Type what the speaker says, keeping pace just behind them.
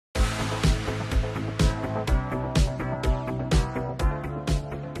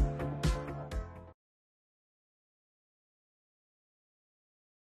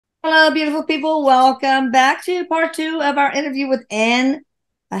Hello, beautiful people. Welcome back to part two of our interview with Anne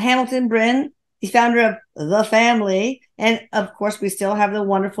Hamilton-Brynne, the founder of The Family. And of course, we still have the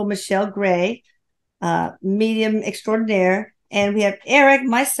wonderful Michelle Gray, medium extraordinaire. And we have Erik,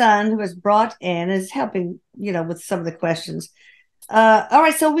 my son, who has brought in, is helping, with some of the questions. All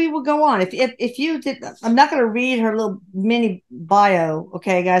right, so we will go on. If you did, I'm not going to read her little mini bio,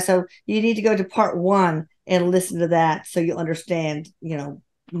 okay, guys. So you need to go to part one and listen to that, so you'll understand,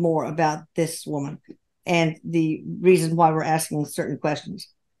 more about this woman and the reason why we're asking certain questions.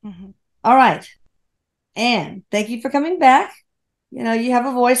 Mhm. All right, Anne, thank you for coming back. You have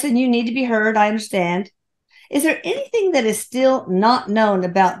a voice and you need to be heard. I understand. Is there anything that is still not known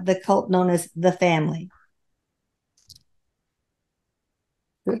about the cult known as the family?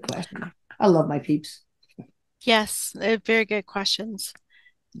 Good question. I love my peeps. Yes, they're very good questions.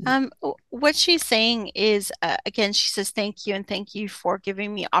 What she's saying is, again, she says, thank you and thank you for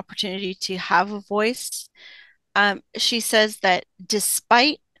giving me opportunity to have a voice. She says that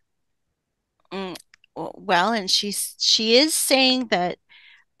despite, mm, well, and she is saying that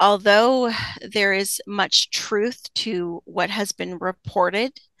although there is much truth to what has been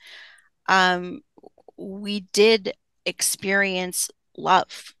reported, um, we did experience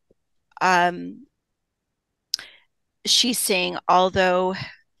love. Um, she's saying, although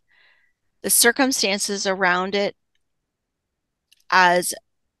the circumstances around it as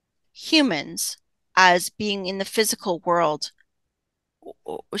humans, as being in the physical world,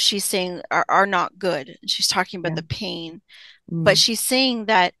 she's saying are not good. She's talking about Yeah. the pain, but Mm. she's saying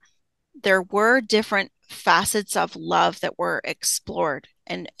that there were different facets of love that were explored.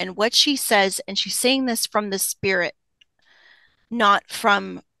 And what she says, and she's saying this from the spirit, not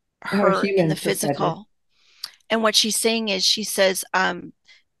from Her her in the human perspective. physical. And what she's saying is, she says,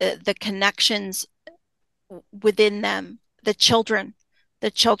 the connections within them, the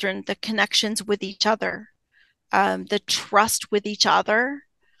connections with each other, the trust with each other.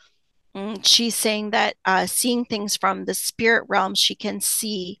 She's saying that seeing things from the spirit realm, she can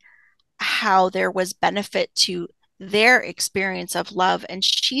see how there was benefit to their experience of love. And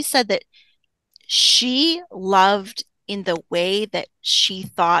she said that she loved in the way that she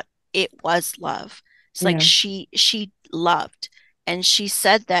thought it was love. It's like Yeah. she loved. And she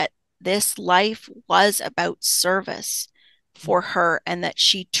said that this life was about service for her and that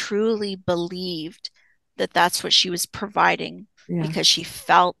she truly believed that that's what she was providing Yeah. because she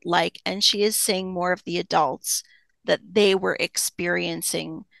felt like, and she is saying more of the adults, that they were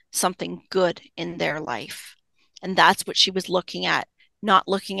experiencing something good in their life. And that's what she was looking at, not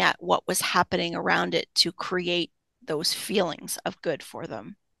looking at what was happening around it to create those feelings of good for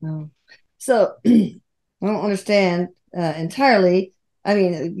them. No. So I don't understand entirely. I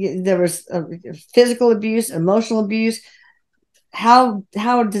mean, there was physical abuse, emotional abuse. How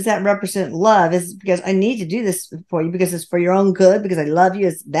does that represent love? Is it because I need to do this for you because it's for your own good because I love you?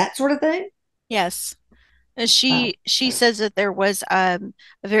 Is that sort of thing? Yes. And Wow. she says that there was a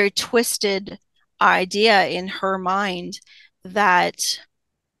very twisted idea in her mind that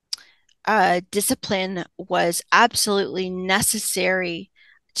discipline was absolutely necessary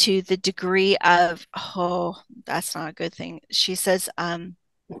to the degree of, oh, that's not a good thing. She says, oh,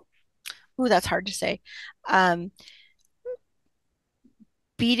 that's hard to say. Um,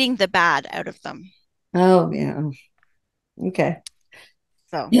 beating the bad out of them. Oh yeah. Okay.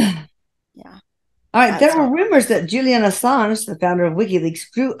 So, Yeah. yeah, All right. There that's were not. rumors that Julian Assange, the founder of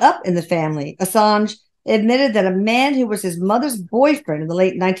WikiLeaks, grew up in the family. Assange admitted that a man who was his mother's boyfriend in the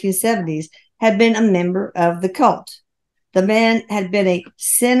late 1970s had been a member of the cult. The man had been a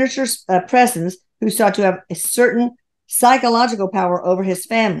sinister presence who sought to have a certain psychological power over his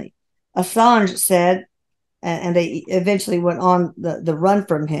family. Assange said, and they eventually went on the run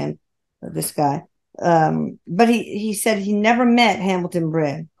from him, this guy. But he said he never met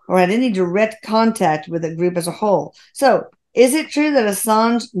Hamilton-Brynne or had any direct contact with the group as a whole. So is it true that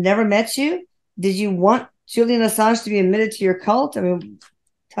Assange never met you? Did you want Julian Assange to be admitted to your cult? I mean,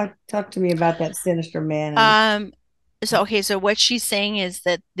 talk to me about that sinister man. And Um, so okay, so what she's saying is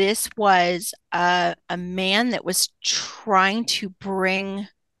that this was a man that was trying to bring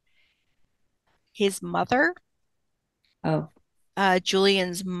his mother, oh,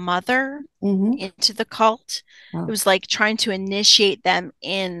 Julian's mother, mm-hmm. into the cult. It Oh, was like trying to initiate them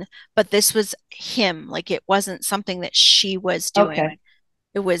in, but this was him. Like it wasn't something that she was doing. okay,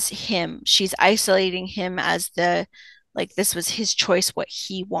 It was him. She's isolating him as the, like this was his choice, what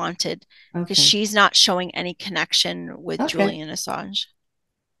he wanted, because okay, she's not showing any connection with okay. Julian Assange.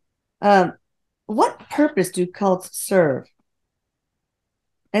 Um, what purpose do cults serve?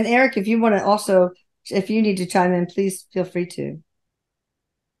 And Erik, if you want to also, if you need to chime in, please feel free to.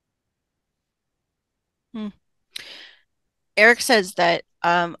 Hmm. Erik says that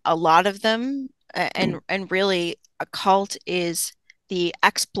a lot of them, Hmm. and really a cult is the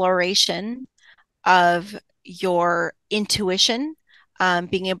exploration of your intuition,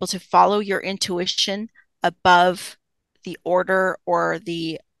 being able to follow your intuition above the order or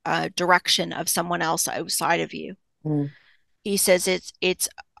the direction of someone else outside of you. Hmm. He says it's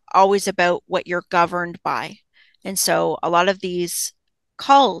always about what you're governed by. And so a lot of these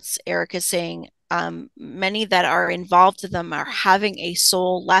cults, Erik is saying, many that are involved in them are having a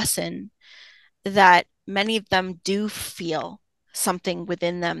soul lesson that many of them do feel something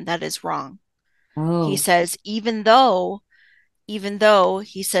within them that is wrong. He Oh, says, even though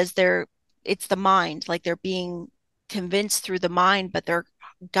he says they're it's the mind, like they're being convinced through the mind, but their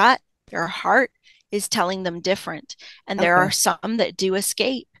gut, their heart is telling them different. And there are okay. some that do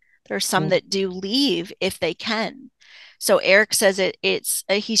escape. There are some Mm. that do leave if they can. So Erik says it's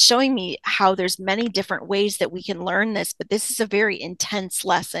he's showing me how there's many different ways that we can learn this, but this is a very intense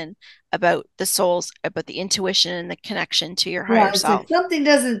lesson about the souls, about the intuition and the connection to your Yeah, higher it's like self. something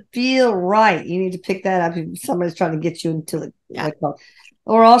doesn't feel right. You need to pick that up if somebody's trying to get you into the Yeah. like cult.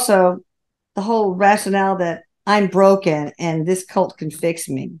 Or also the whole rationale that I'm broken and this cult can fix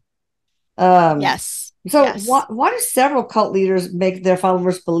me. Um, Yes. so Yes. why do several cult leaders make their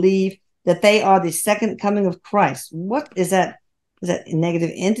followers believe that they are the second coming of Christ? What is that? Is that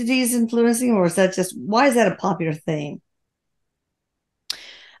negative entities influencing, or is that just why is that a popular thing?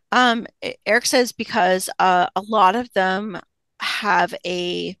 Erik says because a lot of them have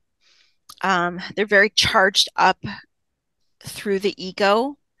they're very charged up through the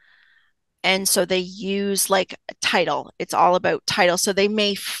ego. And so they use like a title. It's all about title. So they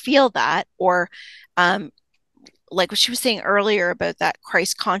may feel that, or um, like what she was saying earlier about that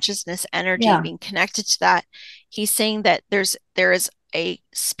Christ consciousness energy Yeah. being connected to that. He's saying that there is a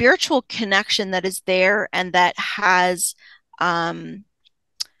spiritual connection that is there and that has um,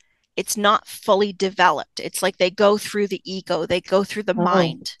 it's not fully developed. It's like they go through the ego, they go through the Oh,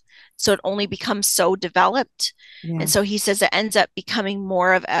 mind. So it only becomes so developed. And yeah. so he says it ends up becoming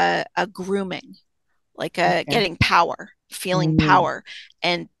more of a grooming, like a Okay. getting power, feeling Mm, power.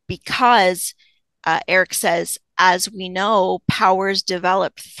 And because Erik says, as we know, power is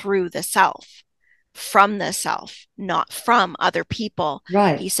developed through the self, from the self, not from other people.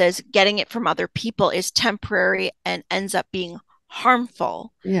 right. He says getting it from other people is temporary and ends up being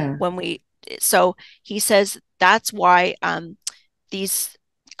harmful Yeah. when we. So he says that's why these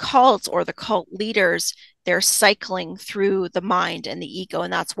cults or the cult leaders, they're cycling through the mind and the ego,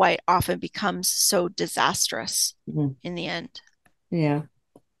 and that's why it often becomes so disastrous Mhm. in the end. Yeah.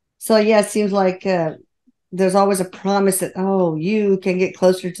 So yeah, it seems like there's always a promise that oh, you can get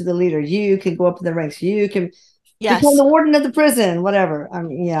closer to the leader, you can go up in the ranks, you can become the Yes. warden of the prison, whatever. I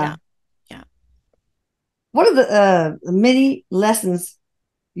mean, yeah. Yeah. Yeah. What are the many lessons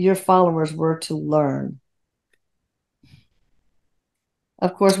your followers were to learn?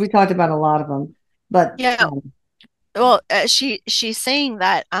 Of course, we talked about a lot of them, but Yeah. Well, she's saying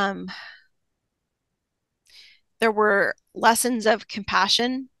that there were lessons of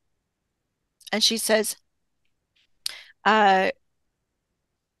compassion, and she says uh,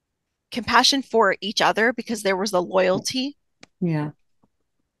 compassion for each other because there was the loyalty. yeah,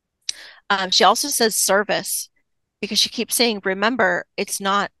 She also says service because she keeps saying, remember, it's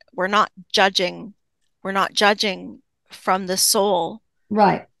not, we're not judging from the soul,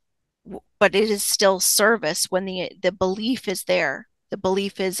 right, but it is still service when the belief is there. The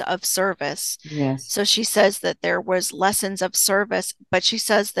belief is of service. yes, So she says that there was lessons of service, but she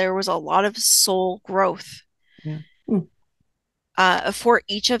says there was a lot of soul growth yeah, mm, for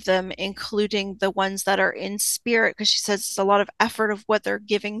each of them, including the ones that are in spirit, because she says it's a lot of effort of what they're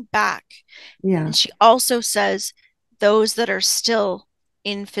giving back. yeah, And she also says those that are still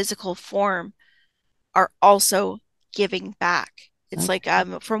in physical form are also giving back. It's like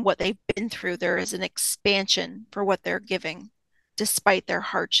okay, from what they've been through, there is an expansion for what they're giving, despite their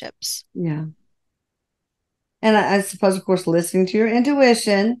hardships. yeah. And I suppose, of course, listening to your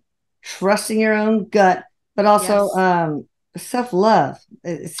intuition, trusting your own gut, but also Yes. self-love.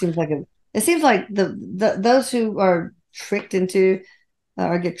 It seems like the those who are tricked into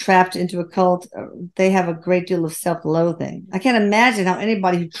or get trapped into a cult, they have a great deal of self-loathing. I can't imagine how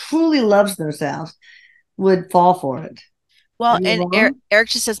anybody who truly loves themselves would fall for it. Well, Am I and wrong? Erik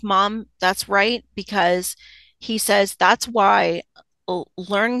just says, Mom, that's right, because he says that's why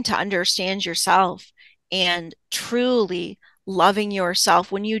learning to understand yourself and truly loving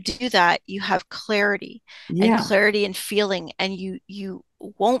yourself, when you do that, you have clarity and Yeah. clarity and feeling, and you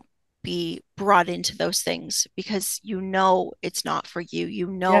won't be brought into those things because you know it's not for you. You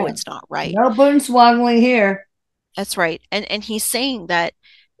know Yeah. it's not right. No boonswaggling here. That's right. And he's saying that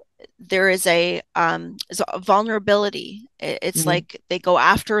there is a vulnerability. It's Mm. like they go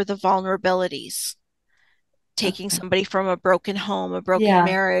after the vulnerabilities, taking Okay. somebody from a broken home, a broken Yeah.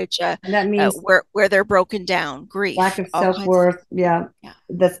 marriage, And that means where they're broken down, lack grief, of all self kinds. worth. Yeah. Yeah.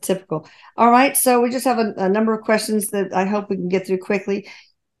 That's typical. All right. So we just have a number of questions that I hope we can get through quickly.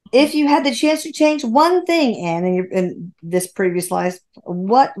 Mhm. If you had the chance to change one thing, Anne, in this previous life,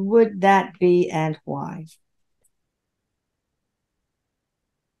 what would that be and why?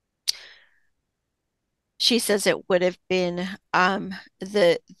 She says it would have been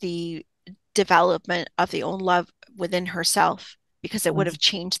the development of the own love within herself because it would have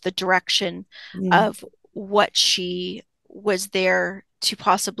changed the direction Yeah. of what she was there to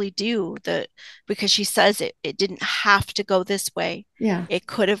possibly do. The Because she says it didn't have to go this way. Yeah. It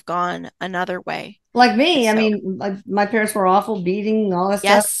could have gone another way. Like And me, I so, mean, my parents were awful, beating, all that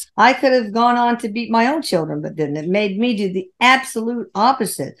stuff. yes, I could have gone on to beat my own children, but didn't. It made me do the absolute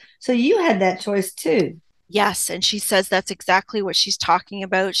opposite. So you had that choice too. yes. And she says that's exactly what she's talking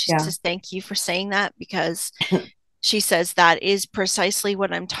about. She Yeah. says, thank you for saying that because she says that is precisely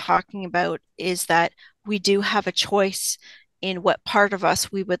what I'm talking about, is that we do have a choice in what part of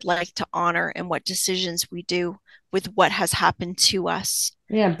us we would like to honor and what decisions we do with what has happened to us.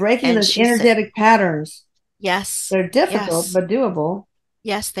 Yeah. Breaking And those she said, energetic patterns. yes, They're difficult, yes, but doable.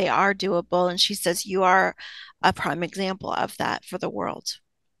 yes, they are doable. And she says, you are a prime example of that for the world.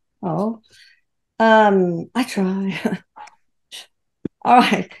 Oh, I try. All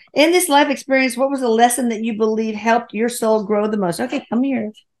right. In this life experience, what was a lesson that you believe helped your soul grow the most? Okay, come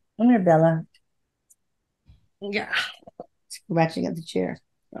here. Come here, Bella. Yeah. Scratching at the chair.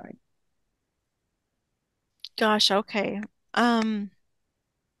 Sorry. Gosh, okay. Um,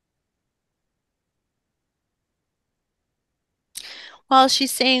 well,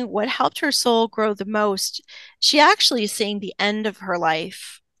 she's saying what helped her soul grow the most. She actually is saying the end of her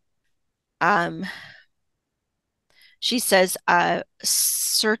life. Um, she says,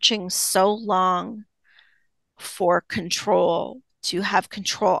 searching so long for control, to have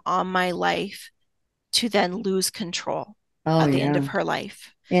control on my life, to then lose control Oh, at the end yeah. of her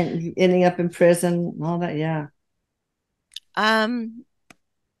life. And ending up in prison, all that. Yeah. Um,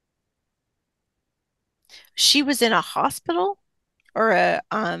 she was in a hospital or a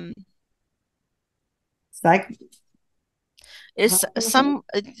Psych. is some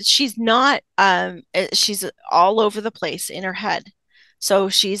she's not she's all over the place in her head. So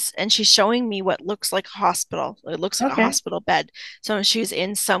she's showing me what looks like a hospital. It looks like a Okay. hospital bed. So she's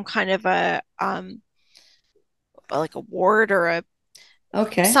in some kind of a like a ward or a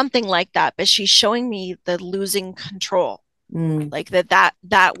Okay. something like that, but she's showing me the losing control. Mm. Like that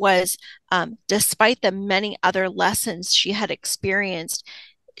was despite the many other lessons she had experienced,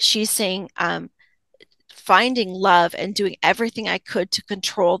 she's saying finding love and doing everything I could to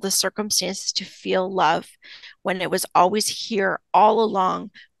control the circumstances to feel love when it was always here all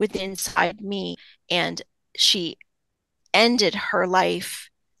along within inside me. And she ended her life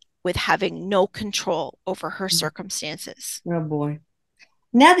with having no control over her circumstances. Oh, boy.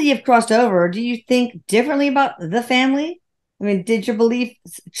 Now that you've crossed over, do you think differently about the family? I mean, did your belief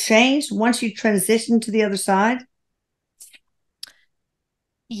change once you transitioned to the other side?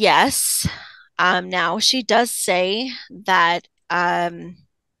 Yes. Now she does say that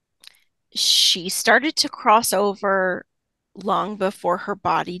she started to cross over long before her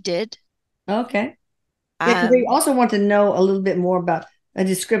body did. Okay. Yeah, because they Um, also want to know a little bit more about a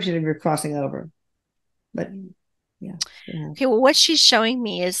description of your crossing over. But yeah, yeah. okay, well, what she's showing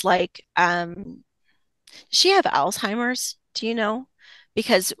me is like, does she have Alzheimer's? Do you know?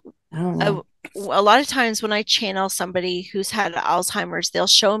 Because I don't a, know. a lot of times when I channel somebody who's had Alzheimer's, they'll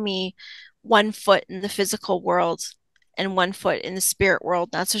show me one foot in the physical world and one foot in the spirit world.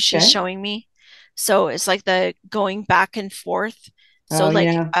 That's what she's Okay. showing me. So it's like the going back and forth. So Oh, like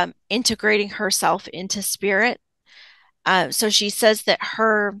yeah. integrating herself into spirit. So she says that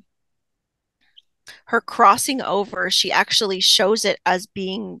her crossing over, she actually shows it as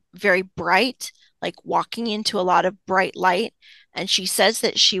being very bright, like walking into a lot of bright light. And she says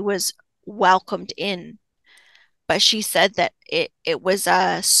that she was welcomed in, but she said that it was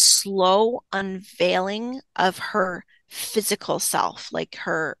a slow unveiling of her physical self, like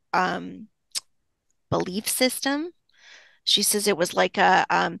her belief system. She says it was like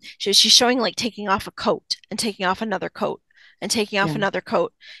she's showing like taking off a coat and taking off another coat and taking off Yeah. another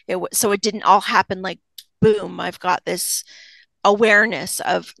coat. So it didn't all happen like boom, I've got this awareness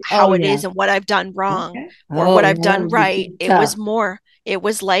of Oh, how it yeah. is and what I've done wrong Okay. or what Oh, I've well, that done would be right. too tough. It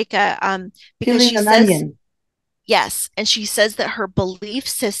was like a because Peeling she an says onion. yes, and she says that her belief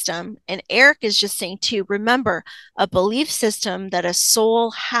system, and Erik is just saying too, remember, a belief system that a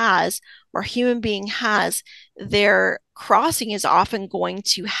soul has or human being has, their crossing is often going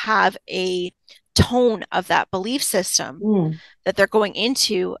to have a tone of that belief system Mm, that they're going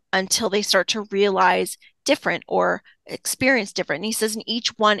into until they start to realize different or experience different. And he says, and each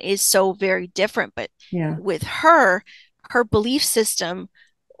one is so very different. But yeah, with her, her belief system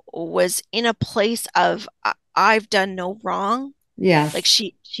was in a place of I've done no wrong. yeah, Like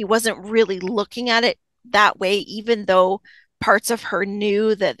she wasn't really looking at it that way, even though parts of her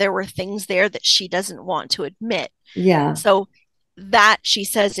knew that there were things there that she doesn't want to admit. yeah, So that she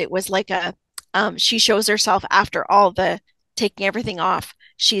says it was like a she shows herself after all the taking everything off.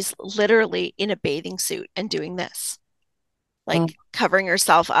 She's literally in a bathing suit and doing this, oh, like covering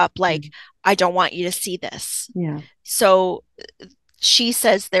herself up, like, I don't want you to see this. yeah, So she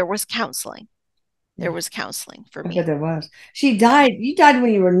says there was counseling. There yeah. was counseling for I bet me. there was. She died. You died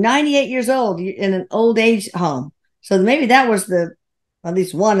when you were 98 years old in an old age home. So maybe that was the at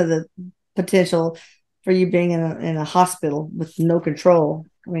least one of the potential for you being in a hospital with no control.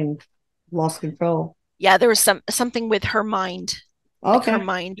 I mean, lost control. Yeah, there was something with her mind. Like Okay. Well, her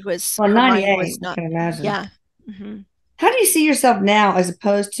mind 98, was I not. can imagine. Yeah. Mm-hmm. How do you see yourself now as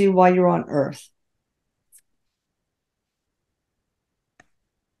opposed to while you're on Earth?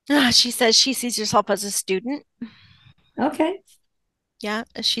 She says she sees herself as a student. Okay. Yeah,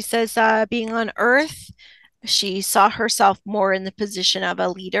 she says being on Earth, she saw herself more in the position of a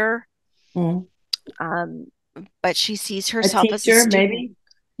leader, Mm. um, but she sees A herself as a teacher, student. maybe?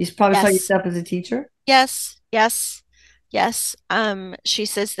 You probably saw Yes, yourself as a teacher? yes, yes, yes. She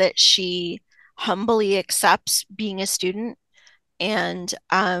says that she humbly accepts being a student, and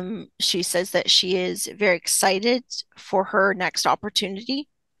she says that she is very excited for her next opportunity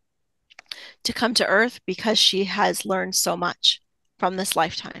to come to Earth because she has learned so much from this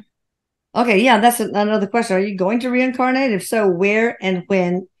lifetime. Okay, yeah, that's another question. Are you going to reincarnate? If so, where and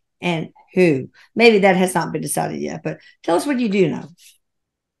when and who? Maybe that has not been decided yet, but tell us what you do know.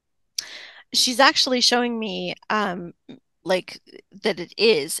 She's actually showing me like that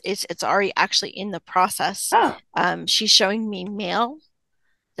it's already actually in the process. Oh, She's showing me mail,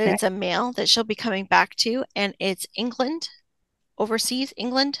 that okay, it's a mail that she'll be coming back to, and it's England, overseas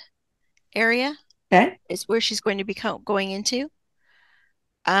England area okay. is where she's going to be going into.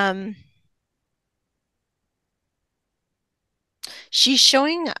 Um, she's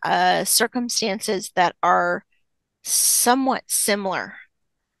showing circumstances that are somewhat similar.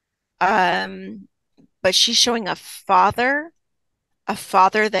 But she's showing a father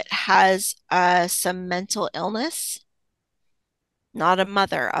that has some mental illness, not a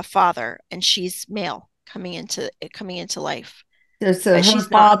mother, a father, and she's male coming into life. So But her she's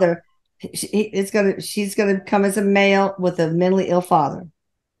not. father, she's gonna come as a male with a mentally ill father.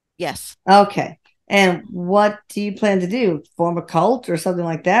 Yes. Okay. And what do you plan to do? Form a cult or something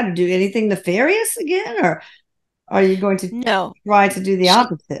like that, or do anything nefarious again, or are you going to No. try to do the She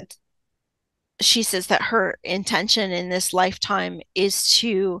opposite? she says that her intention in this lifetime is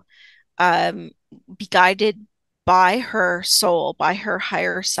to um, be guided by her soul, by her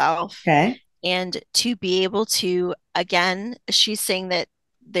higher self, Okay. and to be able to, again, she's saying that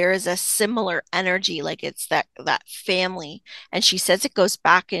there is a similar energy, like it's that family, and she says it goes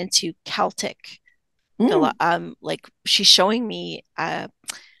back into Celtic. Mm. Like she's showing me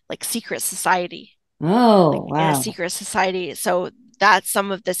like secret society, Oh, like in a wow. secret society. So that's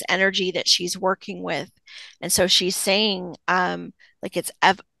some of this energy that she's working with. And so she's saying, like it's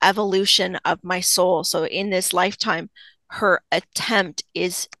evolution of my soul. So in this lifetime, her attempt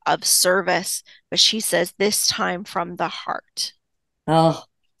is of service, but she says this time from the heart. Oh,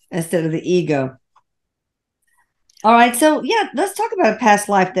 instead of the ego. All right. So, yeah, let's talk about a past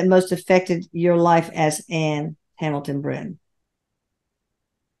life that most affected your life as Anne Hamilton Bryn.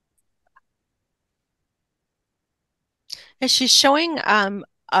 And she's showing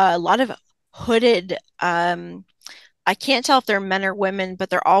a lot of hooded I can't tell if they're men or women, but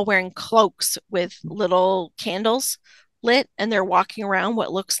they're all wearing cloaks with little candles lit, and they're walking around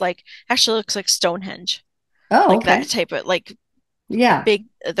what looks like Stonehenge, Oh, like okay. that type of like Yeah. big.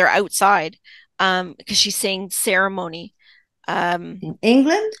 They're outside, because she's saying ceremony. Um,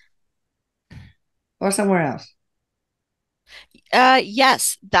 England or somewhere else?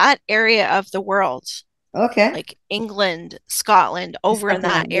 yes, that area of the world, Okay. like England, Scotland, over in that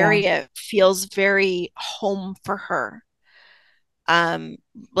Scotland, yeah. area feels very home for her. Um,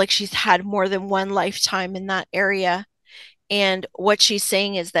 like she's had more than one lifetime in that area. And what she's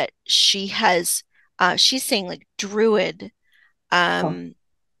saying is that she's saying like druid Oh,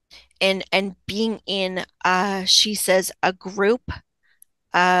 And being in, she says, a group,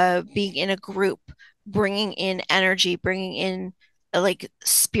 being in a group, bringing in energy, bringing in like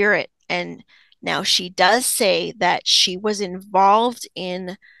spirit. And now she does say that she was involved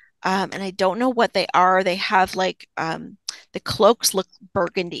in, and I don't know what they are. They have like, the cloaks look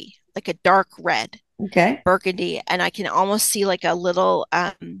burgundy, like a dark red okay. burgundy, and I can almost see like a little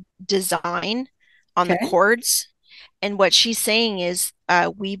design on the Okay. cords. And what she's saying is,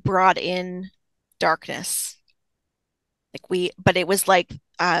 we brought in darkness. Like but it was like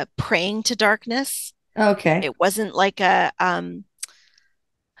praying to darkness. Okay. It wasn't like it's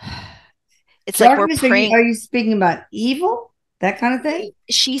like we're Darkness, praying. are you speaking about evil? That kind of thing?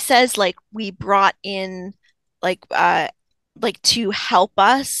 She says like we brought in like to help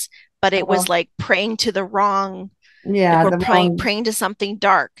us, but it was Oh, like praying to the wrong, like yeah, we're the wrong. praying to something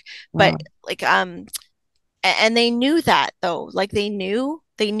dark. But Oh, like and they knew that though. Like they knew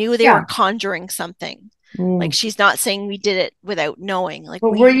they were yeah. conjuring something. Like Mm. she's not saying we did it without knowing. Like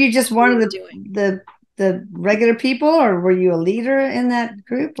But we were knew you just what we one of were doing. the regular people, or were you a leader in that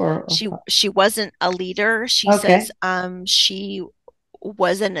group? Or She wasn't a leader. She okay. says she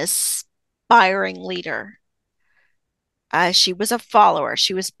was an aspiring leader. She was a follower.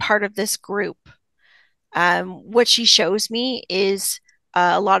 She was part of this group. What she shows me is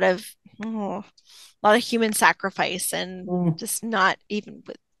a lot of a lot of human sacrifice, and Mm. just not even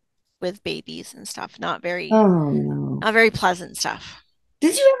with babies and stuff. Oh no. Not very pleasant stuff.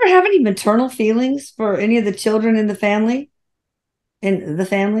 Did you ever have any maternal feelings for any of the children in the family? In the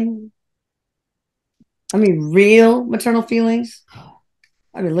family? I mean, real maternal feelings?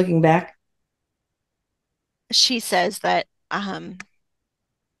 I mean, looking back. She says that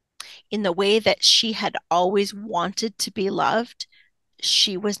in the way that she had always wanted to be loved,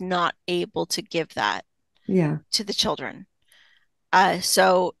 she was not able to give that Yeah. to the children.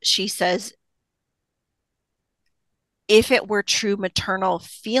 So she says, if it were true maternal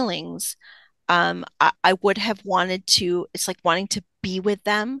feelings, I would have wanted to, it's like wanting to be with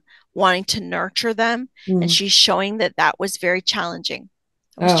them, wanting to nurture them. And Mm. she's showing that that was very challenging.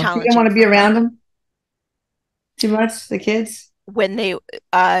 It was Oh, you didn't want challenging to be for around her them too much, the kids? when they,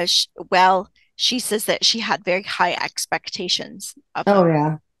 she says that she had very high expectations of Oh,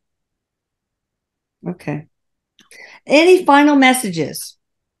 them. yeah. Okay. Any final messages?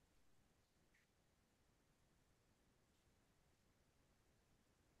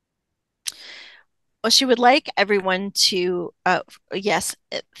 Well, she would like everyone to, yes,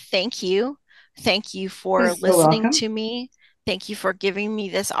 thank you. Thank you You're for so listening welcome. to me. Thank you for giving me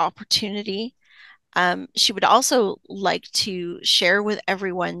this opportunity. She would also like to share with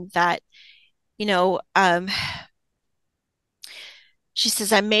everyone that, you know, she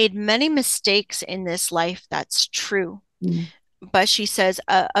says, I made many mistakes in this life. That's true. Mm. But she says,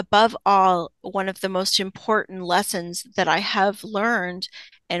 above all, one of the most important lessons that I have learned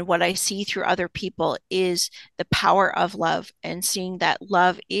and what I see through other people is the power of love, and seeing that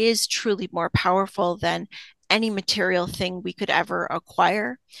love is truly more powerful than any material thing we could ever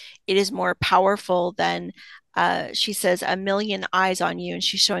acquire. It is more powerful than, she says, a million eyes on you. And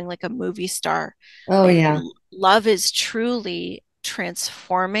she's showing like a movie star. Oh, Like yeah. love is truly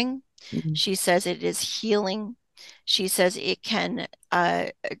transforming. Mm. She says it is healing. She says it can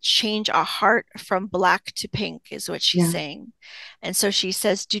change a heart from black to pink, is what she's Yeah. saying. And so she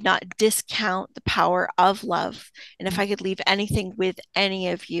says, do not discount the power of love. And if I could leave anything with any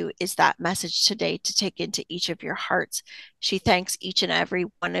of you, is that message today to take into each of your hearts. She thanks each and every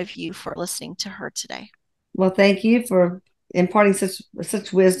one of you for listening to her today. Well, thank you for imparting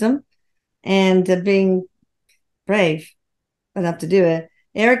such wisdom and being brave enough to do it.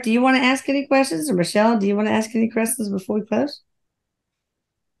 Eric, do you want to ask any questions? Or Michelle, do you want to ask any questions before we close?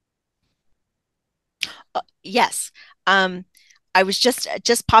 Yes. I was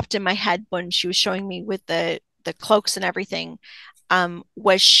just popped in my head when she was showing me with the cloaks and everything.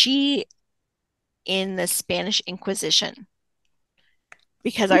 Was she in the Spanish Inquisition?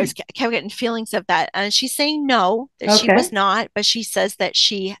 Because I was kept getting feelings of that. And she's saying no, that she was Okay. not, but she says that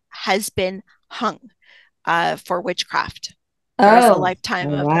she has been hung for witchcraft. There is a Oh,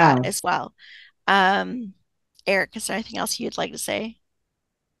 lifetime of that wow. as well. Um, Eric, is there anything else you'd like to say?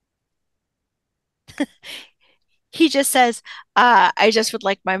 He just says, I just would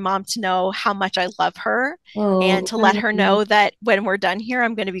like my mom to know how much I love her, and Oh, to let her know that when we're done here,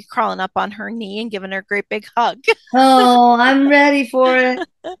 I'm going to be crawling up on her knee and giving her a great big hug. oh, I'm ready for it.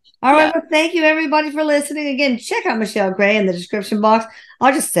 All right. Yeah. Well, thank you everybody for listening. Again, check out Michelle Gray in the description box.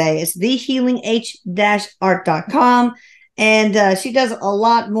 I'll just say it's thehealingh-art.com. And she does a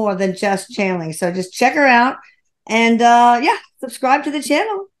lot more than just channeling. So just check her out. And yeah, subscribe to the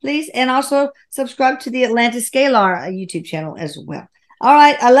channel, please. And also subscribe to the Atlantis Scalar YouTube channel as well. All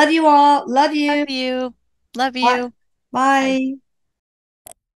right. I love you all. Love you. Love you. Love Bye. you. Bye. Bye.